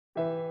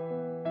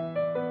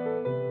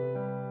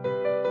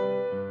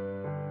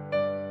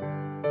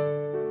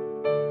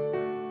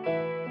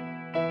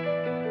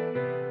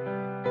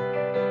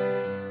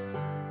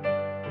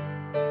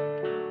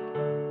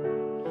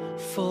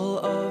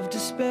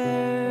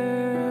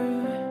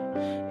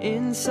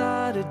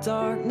inside a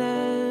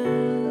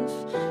darkness,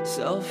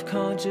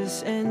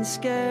 self-conscious and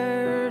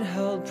scared,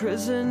 held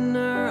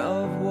prisoner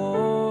of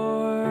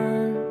war,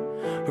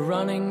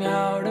 running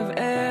out of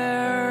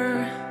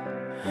air,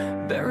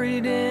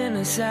 buried in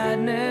a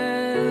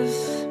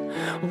sadness,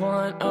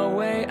 want a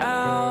way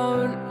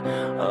out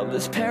of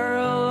this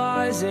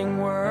paralyzing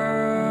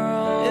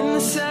world. In the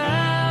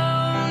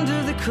sound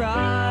of the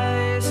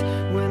cries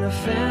when a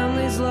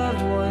family's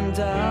loved one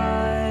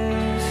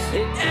dies,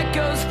 it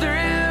echoes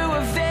through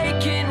a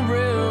vacant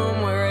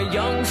room where a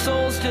young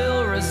soul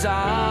still resides.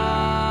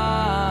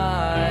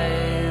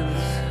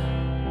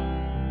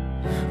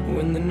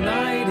 When the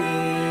night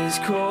is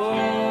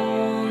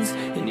cold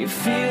and you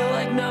feel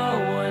like no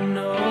one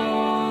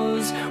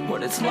knows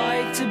what it's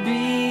like to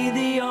be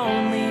the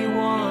only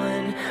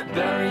one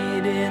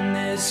buried in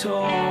this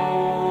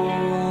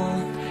hole,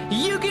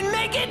 you can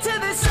make it to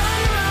the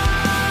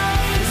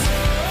sunrise.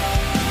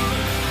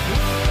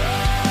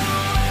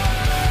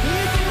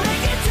 You can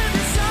make it to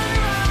the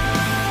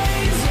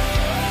sunrise.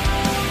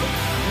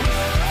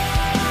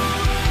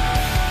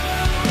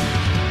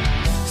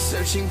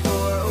 Searching for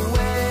a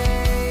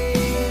way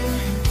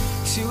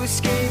to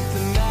escape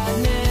the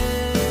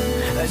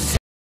madness.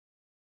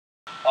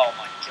 Oh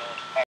my